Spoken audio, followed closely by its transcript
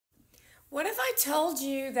What if I told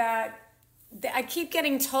you that I keep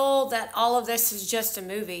getting told that all of this is just a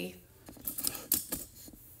movie?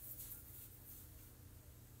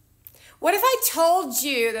 What if I told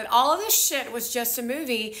you that all of this shit was just a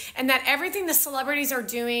movie and that everything the celebrities are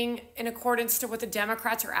doing in accordance to what the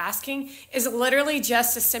Democrats are asking is literally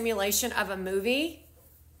just a simulation of a movie?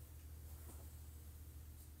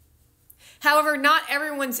 However, not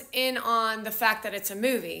everyone's in on the fact that it's a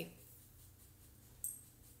movie.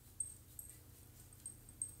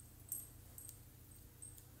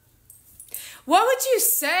 What would you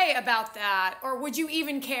say about that? Or would you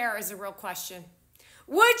even care is a real question.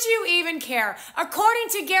 Would you even care? According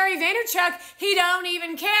to Gary Vaynerchuk, he don't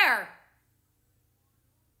even care.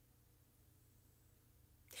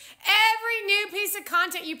 Every new piece of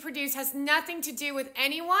content you produce has nothing to do with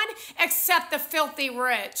anyone except the filthy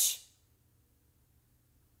rich.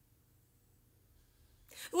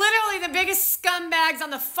 Literally, the biggest scumbags on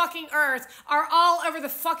the fucking earth are all over the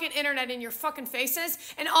fucking internet in your fucking faces,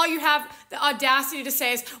 and all you have the audacity to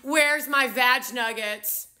say is, "Where's my vag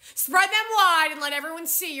nuggets?" Spread them wide and let everyone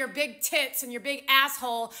see your big tits and your big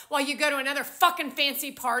asshole while you go to another fucking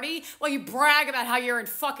fancy party while you brag about how you're in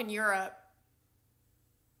fucking Europe.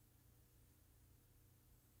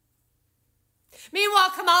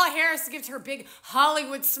 Meanwhile, Kamala Harris gives her big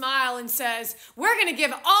Hollywood smile and says, "We're going to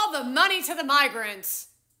give all the money to the migrants."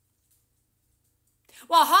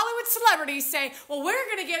 While Hollywood celebrities say, "Well, we're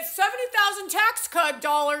going to get 70,000 tax cut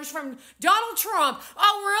dollars from Donald Trump."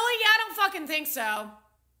 Oh, really? Yeah, I don't fucking think so.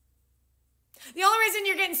 The only reason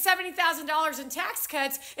you're getting $70,000 in tax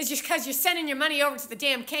cuts is just because you're sending your money over to the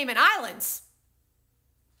damn Cayman Islands.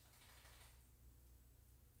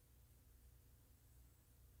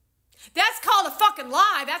 That's called a fucking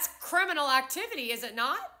lie. That's criminal activity, is it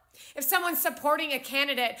not? If someone's supporting a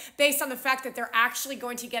candidate based on the fact that they're actually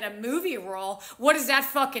going to get a movie role, what does that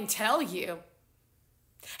fucking tell you?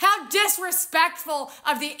 How disrespectful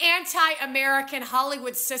of the anti-American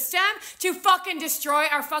Hollywood system to fucking destroy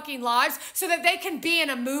our fucking lives so that they can be in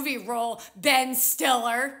a movie role, Ben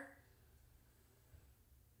Stiller.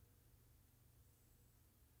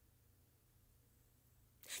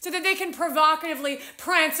 So that they can provocatively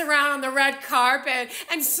prance around on the red carpet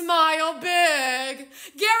and smile big.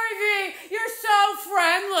 Gary Vee, you're so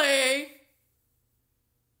friendly.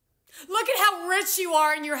 Look at how rich you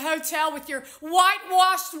are in your hotel with your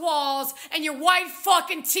whitewashed walls and your white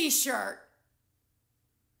fucking t-shirt.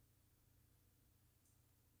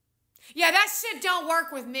 Yeah, that shit don't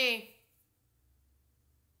work with me.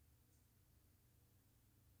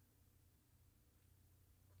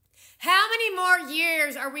 How many more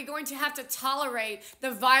years are we going to have to tolerate the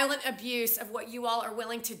violent abuse of what you all are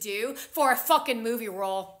willing to do for a fucking movie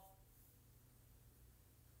role?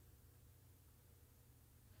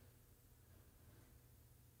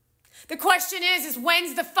 The question is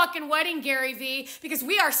when's the fucking wedding, Gary Vee? Because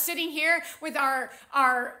we are sitting here with our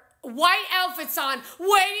white outfits on,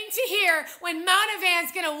 waiting to hear when Mona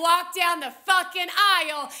Van's gonna walk down the fucking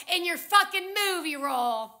aisle in your fucking movie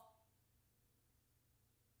role.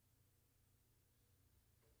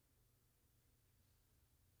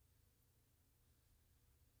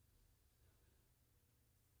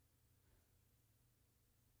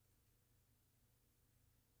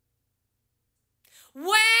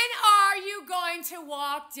 When are you going to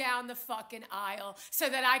walk down the fucking aisle so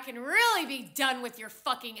that I can really be done with your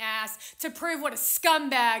fucking ass to prove what a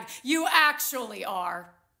scumbag you actually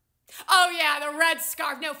are? Oh yeah, the red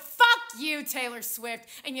scarf. No, fuck you, Taylor Swift,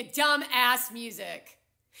 and your dumb ass music.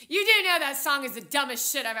 You do know that song is the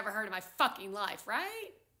dumbest shit I've ever heard in my fucking life,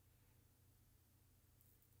 right?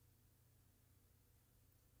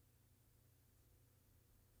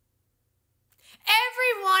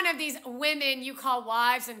 Every one of these women you call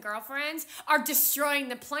wives and girlfriends are destroying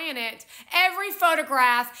the planet. Every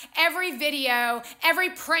photograph, every video, every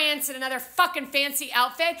prance in another fucking fancy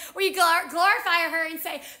outfit where you glorify her and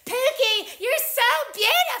say, "Pookie, you're so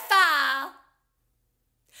beautiful.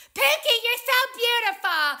 Pookie, you're so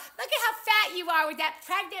beautiful. Look at how fat you are with that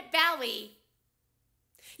pregnant belly."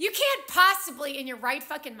 You can't possibly, in your right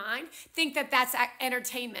fucking mind, think that that's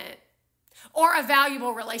entertainment or a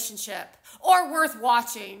valuable relationship or worth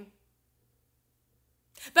watching.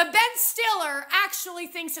 But Ben Stiller actually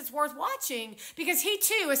thinks it's worth watching because he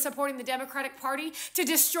too is supporting the Democratic Party to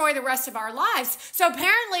destroy the rest of our lives. So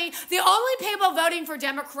apparently the only people voting for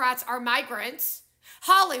Democrats are migrants,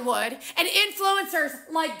 Hollywood, and influencers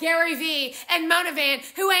like Gary Vee and Mona Van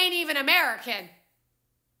who ain't even American.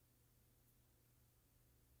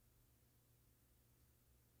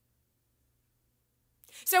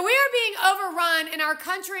 So we are being overrun and our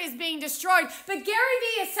country is being destroyed. But Gary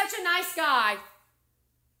Vee is such a nice guy.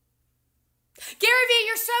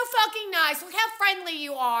 so fucking nice. Look how friendly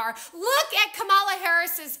you are. Look at Kamala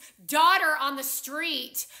Harris's daughter on the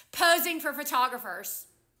street posing for photographers.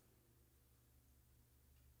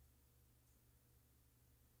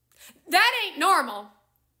 That ain't normal.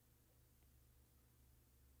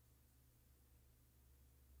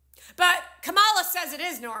 But Kamala says it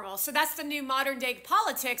is normal. So that's the new modern day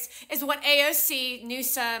politics, is what AOC,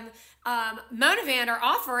 Newsom, Monavan are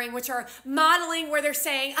offering, which are modeling where they're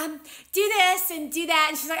saying, do this and do that.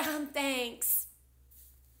 And she's like, thanks.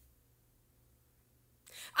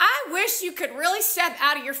 I wish you could really step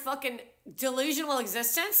out of your fucking delusional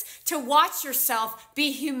existence to watch yourself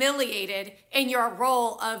be humiliated in your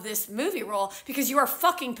role of this movie role, because you are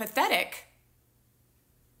fucking pathetic.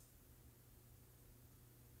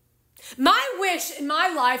 My wish in my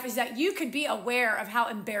life is that you could be aware of how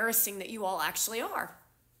embarrassing that you all actually are.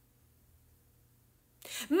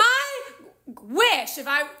 My wish, if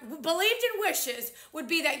I believed in wishes, would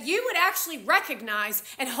be that you would actually recognize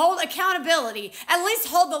and hold accountability, at least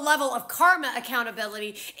hold the level of karma accountability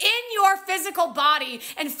in your physical body,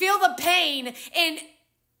 and feel the pain in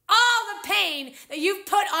all the pain that you've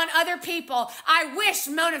put on other people. I wish,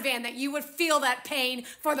 Monavan, that you would feel that pain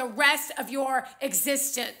for the rest of your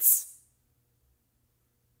existence.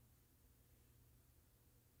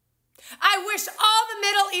 I wish all the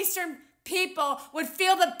Middle Eastern people would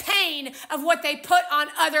feel the pain of what they put on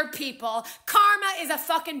other people. Karma is a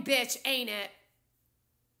fucking bitch, ain't it?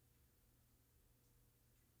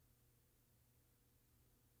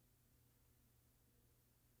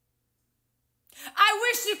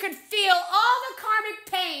 I wish you could feel all the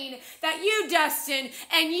karmic pain that you, Dustin,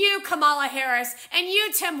 and you, Kamala Harris, and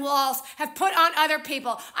you, Tim Walz, have put on other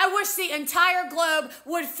people. I wish the entire globe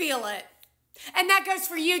would feel it. And that goes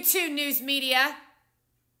for you too, news media.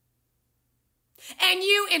 And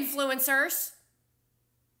you, influencers.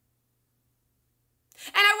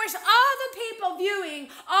 And I wish all the people viewing,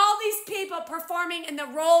 all these people performing in the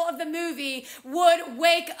role of the movie would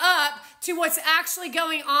wake up to what's actually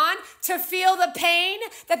going on, to feel the pain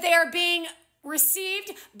that they are being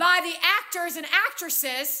received by the actors and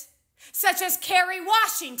actresses, such as Kerry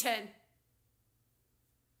Washington.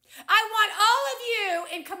 I want all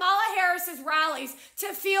of you in Kamala Harris's rallies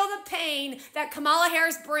to feel the pain that Kamala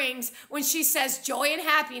Harris brings when she says joy and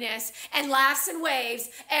happiness and laughs and waves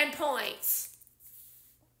and points.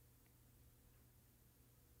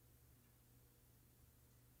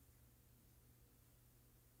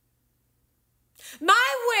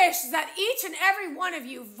 My wish is that each and every one of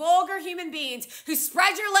you vulgar human beings who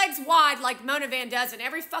spread your legs wide like Mona Van does in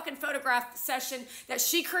every fucking photograph session that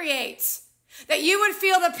she creates, that you would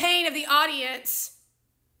feel the pain of the audience,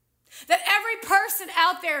 that every person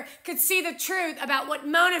out there could see the truth about what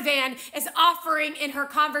Mona Van is offering in her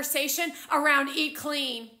conversation around Eat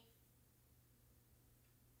Clean.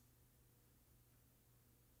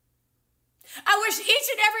 I wish each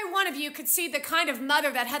and every one of you could see the kind of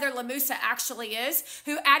mother that Heather LaMusa actually is,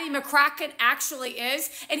 who Addie McCracken actually is,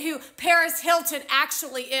 and who Paris Hilton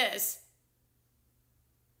actually is.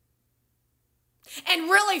 And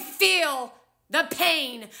really feel the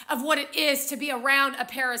pain of what it is to be around a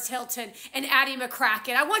Paris Hilton and Addie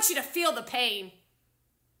McCracken. I want you to feel the pain.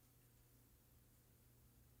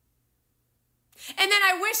 And then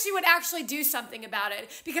I wish you would actually do something about it,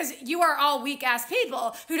 because you are all weak-ass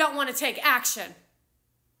people who don't want to take action.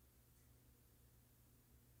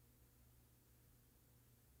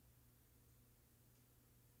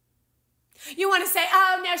 You want to say,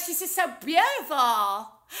 oh, no, she's just so beautiful.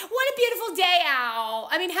 What a beautiful day out.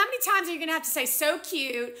 I mean, how many times are you going to have to say, so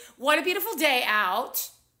cute, what a beautiful day out?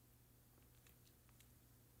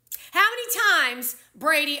 How many times,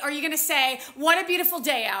 Brady, are you going to say, what a beautiful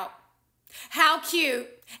day out? How cute.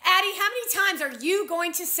 Addie, how many times are you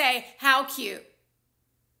going to say, how cute?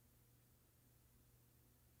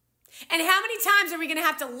 And how many times are we going to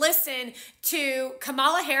have to listen to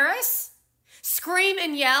Kamala Harris scream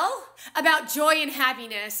and yell about joy and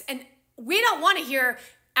happiness? And we don't want to hear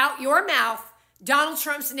out your mouth Donald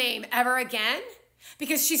Trump's name ever again,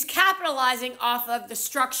 because she's capitalizing off of the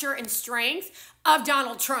structure and strength of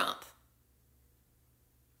Donald Trump.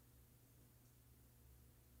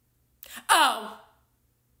 Oh,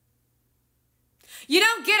 you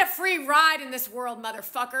don't get a free ride in this world,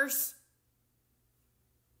 motherfuckers.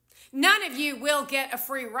 None of you will get a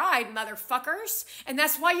free ride, motherfuckers. And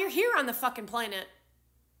that's why you're here on the fucking planet.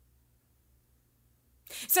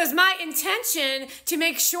 So it's my intention to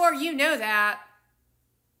make sure you know that.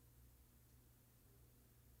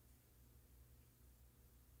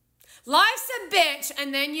 Life's a bitch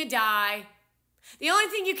and then you die. The only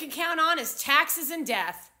thing you can count on is taxes and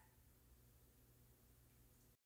death.